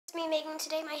me, Megan.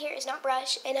 Today my hair is not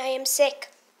brushed and I am sick,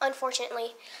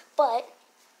 unfortunately. But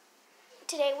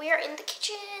today we are in the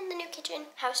kitchen, the new kitchen.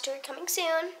 House tour coming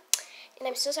soon. And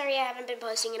I'm so sorry I haven't been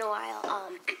posting in a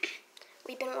while.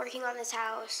 We've been working on this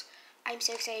house. I'm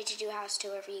so excited to do a house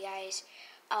tour for you guys.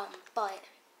 But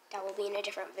that will be in a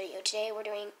different video. Today we're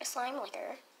doing a slime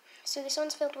liquor. So this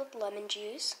one's filled with lemon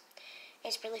juice.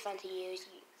 It's really fun to use.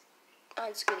 You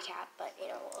unscrew the cap, but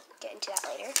we'll get into that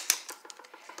later.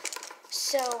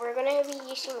 So we're gonna be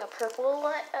using a purple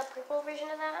version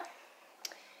of that.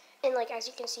 And as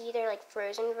you can see, they're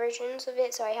frozen versions of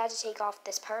it. So I had to take off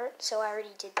this part. So I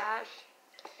already did that.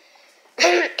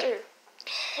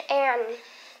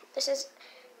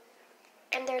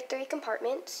 And there are 3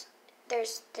 compartments.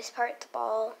 There's this part, the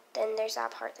ball. Then there's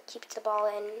that part that keeps the ball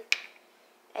in,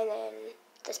 and then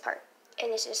this part.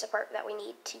 And this is the part that we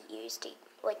need to use to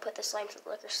put the slime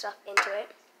liquor stuff into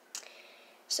it.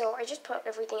 So I just put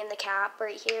everything in the cap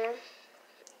right here.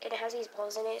 It has these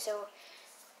balls in it, so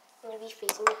I'm going to be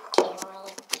facing the camera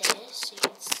like this so you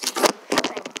can see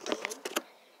what I'm doing.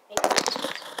 Maybe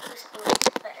this a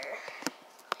little better.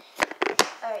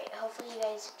 Alright, hopefully you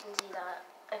guys can see that.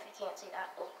 If you can't see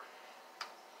that, oh.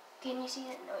 Can you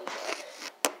see it? No, you can't.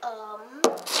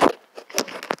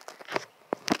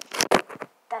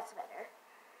 That's better.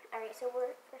 Alright, so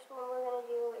first one we're going to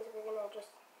do is we're going to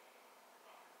just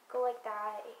go like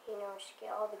that, just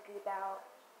get all the goop out.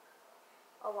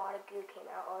 A lot of goop came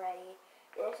out already.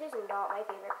 And this is not my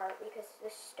favorite part because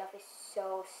this stuff is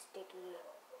so sticky.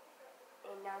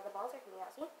 And now the balls are coming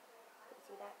out. See? You can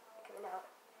see that coming out.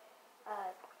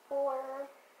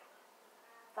 4,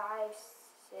 5,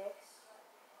 6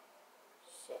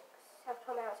 have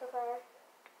come out so far.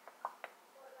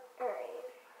 Alright.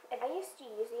 And I used to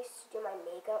use these to do my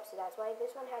makeup, so that's why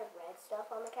this one had red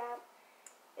stuff on the cap.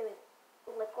 It was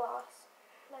lip gloss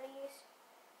that I used.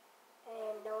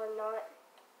 And no, I'm not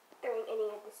throwing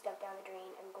any of this stuff down the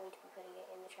drain. I'm going to be putting it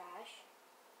in the trash.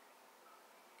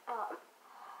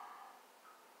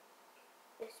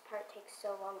 This part takes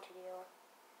so long to do,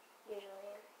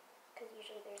 usually, because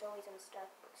usually there's always some stuff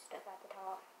at the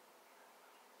top.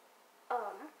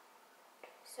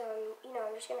 So,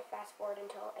 I'm just going to fast forward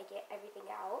until I get everything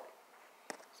out.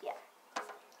 So, yeah.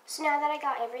 So now that I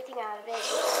got everything out of it, it's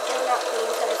still not clean,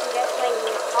 so I suggest going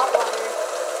with hot water,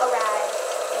 a rag,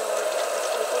 and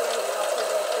just taking your hand off of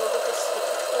it. It'll get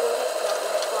the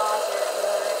lip gloss or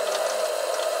whatever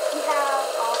you have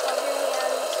off of your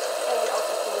hands, and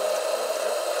also clean it.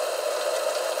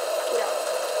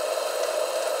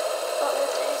 But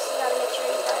with this, you gotta make sure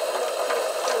you got it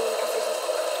clean, because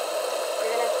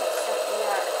you're gonna put stuff in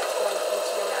there that's going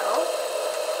into your mouth.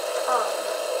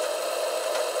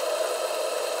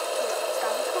 It's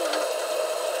gotta be clean.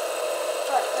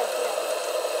 But,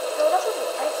 fill it up with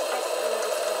I suggest doing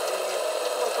this over here.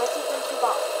 Once you think you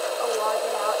got a lot of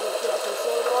it out and you can't taste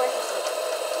it anymore, just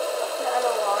put it on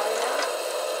the water now.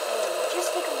 And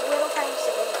just take a little tiny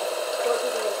sip of it. Don't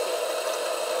even mix it.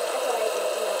 That's what I did,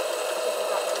 if I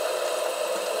got it.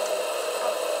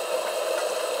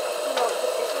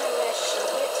 With this one, I'm going to shake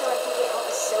it so I can get all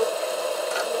the soap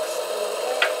mixed in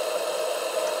with it.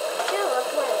 I should have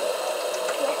left my hand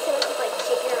so I could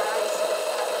shake it around instead of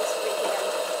this spray can.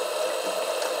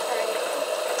 Alright.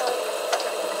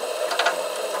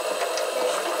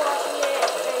 Just keep washing it,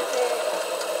 rinse it.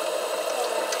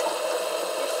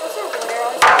 There's still some glitter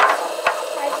on this,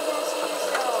 as you can see,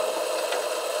 so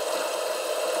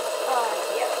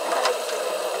yeah, I thought I just did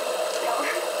it wrong. No.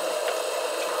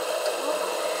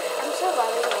 I'm so glad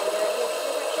we're going to do it here because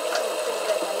there's actually some pretty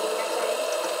good lighting that side.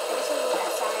 I just want to move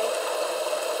that side.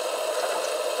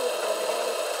 So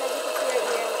as you can see right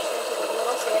here, I'm just going to take a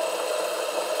little sip.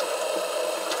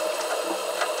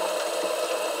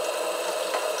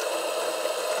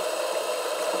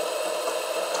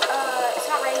 It's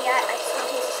not ready yet. I just want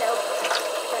to taste the soap. I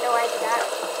don't know why I did that.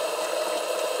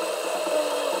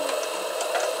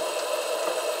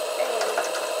 And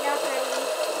now it's ready.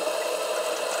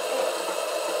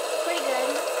 It's pretty good.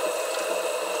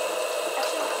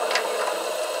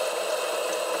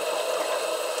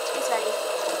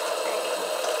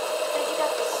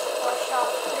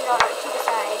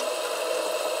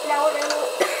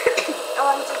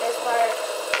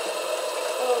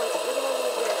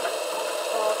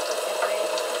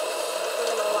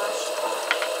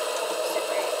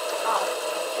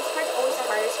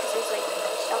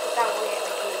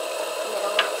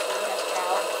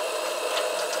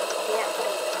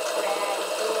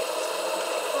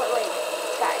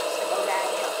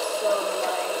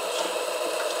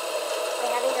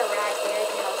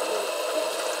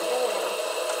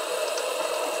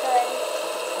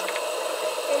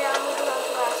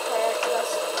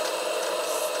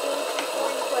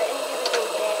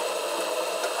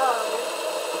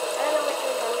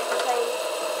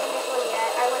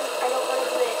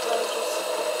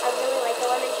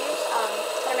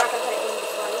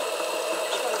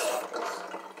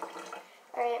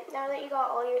 now that you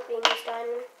got all your things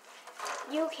done,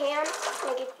 you can,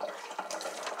 like, if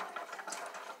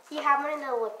you have one of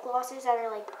the lip glosses that are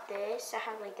like this, that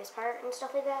have like this part and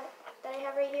stuff like that, that I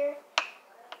have right here,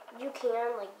 you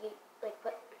can, like,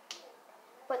 put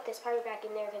this part back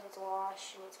in there because it's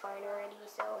washed and it's fine already,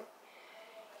 so,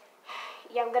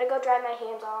 yeah, I'm gonna go dry my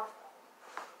hands off,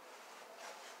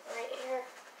 right here.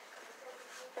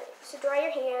 So dry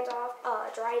your hands off,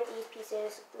 dry these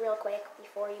pieces real quick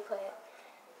before you put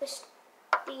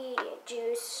the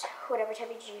juice, whatever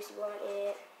type of juice you want in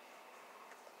it.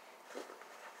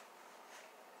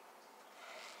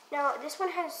 Now, this one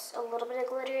has a little bit of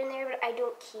glitter in there, but I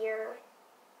don't care.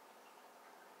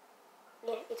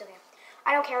 Yeah, it's okay.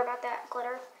 I don't care about that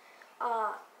glitter.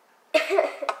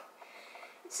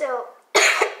 So,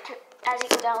 as you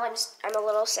can tell, I'm a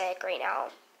little sick right now,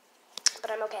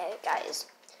 but I'm okay, guys.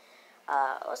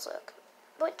 Let's look.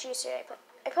 What juice did I put?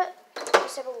 I put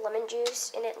just a lemon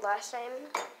juice in it last time,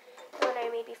 when I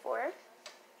made before.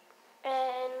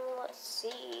 And let's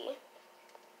see.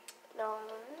 No.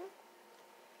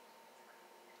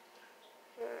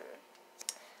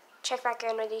 Check back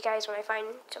in with you guys when I find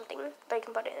something that I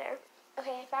can put in there.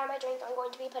 Okay, I found my drink. I'm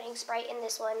going to be putting Sprite in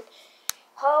this one.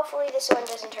 Hopefully this one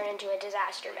doesn't turn into a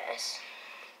disaster mess.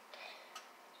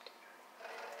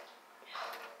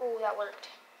 Ooh, that worked.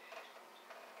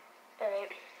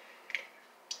 Alright.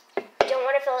 You don't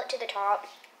want to fill it to the top.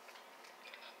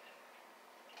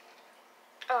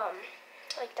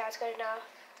 Like that's good enough.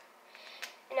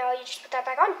 And now you just put that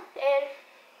back on and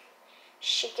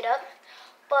shake it up.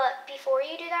 But before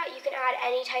you do that, you can add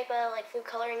any type of like food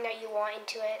coloring that you want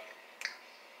into it.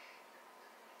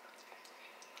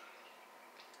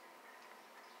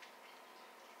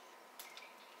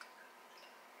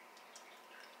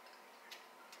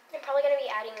 I'm probably going to be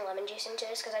adding lemon juice into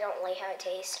this because I don't like how it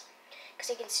tastes. Because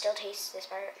you can still taste this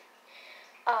part.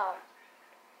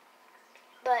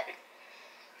 But,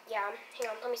 yeah, hang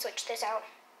on, let me switch this out.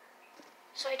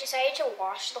 So I decided to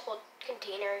wash the whole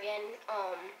container again.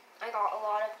 I got a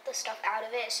lot of the stuff out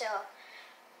of it, so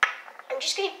I'm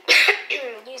just going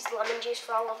to use lemon juice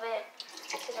for all of it.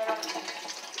 Because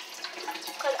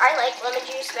I like lemon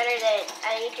juice better than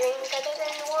any drink other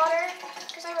than water.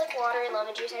 Because I like water and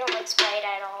lemon juice. I don't like Sprite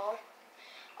at all.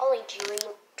 I'll like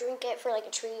drink it for like a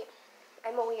treat.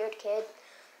 I'm a weird kid.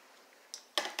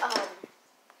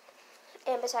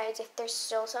 And besides, if there's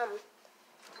still some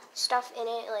stuff in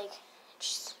it, like,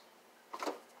 just,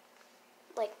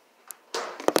 like,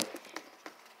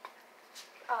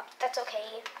 that's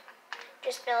okay.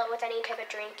 Just fill it with any type of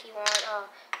drink you want.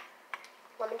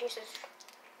 Lemon juice is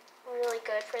really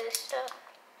good for this stuff.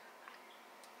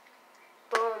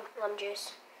 Boom, lemon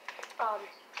juice.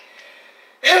 Alright,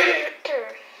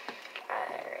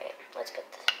 let's get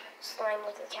the slime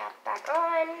liquid cap back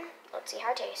on. Let's see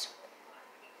how it tastes.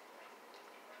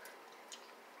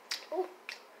 Ooh.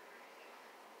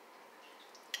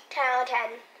 10 out of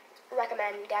 10.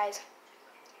 Recommend, guys.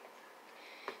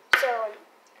 So,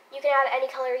 you can add any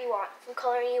color you want, food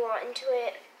color you want into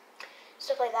it,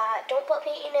 stuff like that. Don't put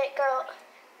paint in it, girls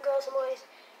and boys.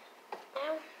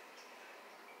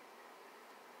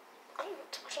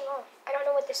 It's washing off. I don't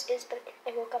know what this is, but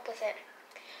I woke up with it.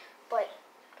 But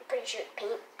I'm pretty sure it's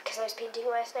paint, because I was painting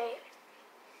last night.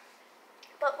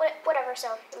 But whatever,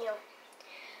 so, you know.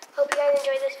 Hope you guys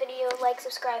enjoyed this video. Like,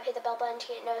 subscribe, hit the bell button to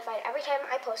get notified every time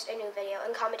I post a new video.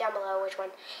 And comment down below which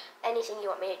one, anything you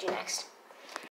want me to do next.